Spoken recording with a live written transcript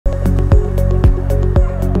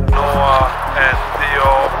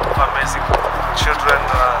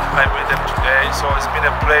always been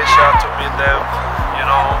a pleasure to meet them, you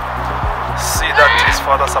know, see that his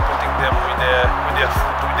father supporting them with their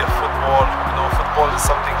football. You know, football is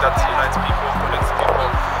something that unites people, connects people.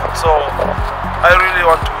 So I really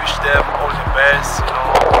want to wish them all the best. You know,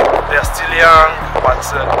 they are still young, but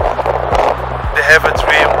they have a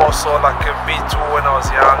dream also, like me too. When I was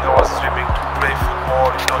young, I was dreaming to play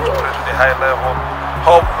football, you know, to play to the high level.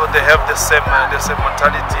 Hope they have the same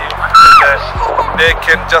mentality. They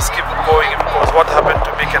can just keep going, because what happened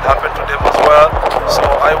to me can happen to them as well. So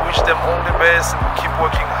I wish them all the best. Keep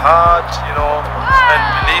working hard, you know, and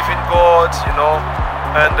believe in God, you know,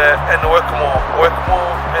 and work more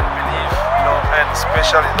and believe, you know, and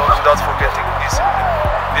especially without forgetting discipline.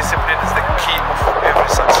 Discipline is the key of every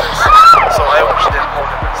success. So I wish them all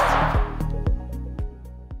the best.